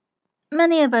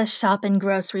Many of us shop in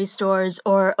grocery stores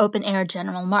or open air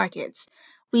general markets.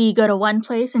 We go to one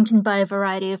place and can buy a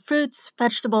variety of fruits,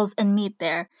 vegetables, and meat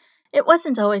there. It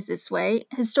wasn't always this way.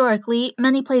 Historically,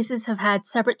 many places have had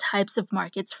separate types of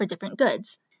markets for different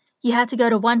goods. You had to go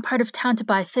to one part of town to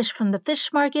buy fish from the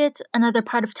fish market, another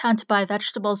part of town to buy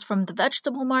vegetables from the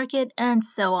vegetable market, and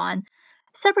so on.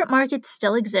 Separate markets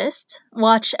still exist.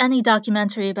 Watch any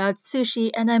documentary about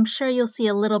sushi, and I'm sure you'll see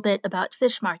a little bit about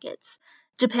fish markets.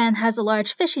 Japan has a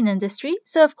large fishing industry,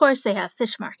 so of course they have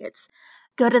fish markets.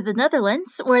 Go to the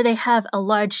Netherlands, where they have a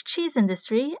large cheese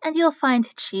industry, and you'll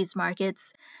find cheese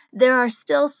markets. There are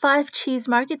still 5 cheese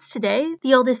markets today,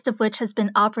 the oldest of which has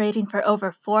been operating for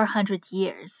over 400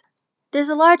 years. There's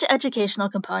a large educational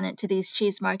component to these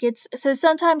cheese markets, so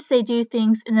sometimes they do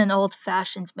things in an old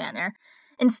fashioned manner.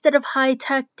 Instead of high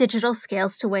tech digital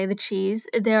scales to weigh the cheese,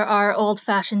 there are old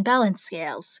fashioned balance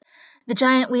scales. The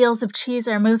giant wheels of cheese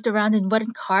are moved around in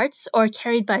wooden carts or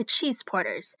carried by cheese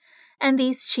porters. And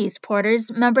these cheese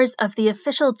porters, members of the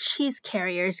official Cheese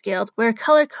Carriers Guild, wear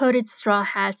color coded straw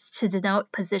hats to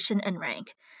denote position and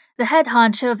rank. The head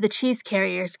honcho of the Cheese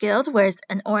Carriers Guild wears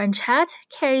an orange hat,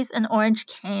 carries an orange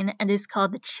cane, and is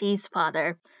called the Cheese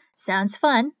Father. Sounds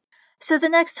fun. So the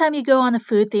next time you go on a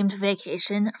food themed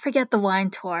vacation, forget the wine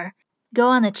tour. Go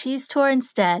on a cheese tour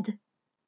instead.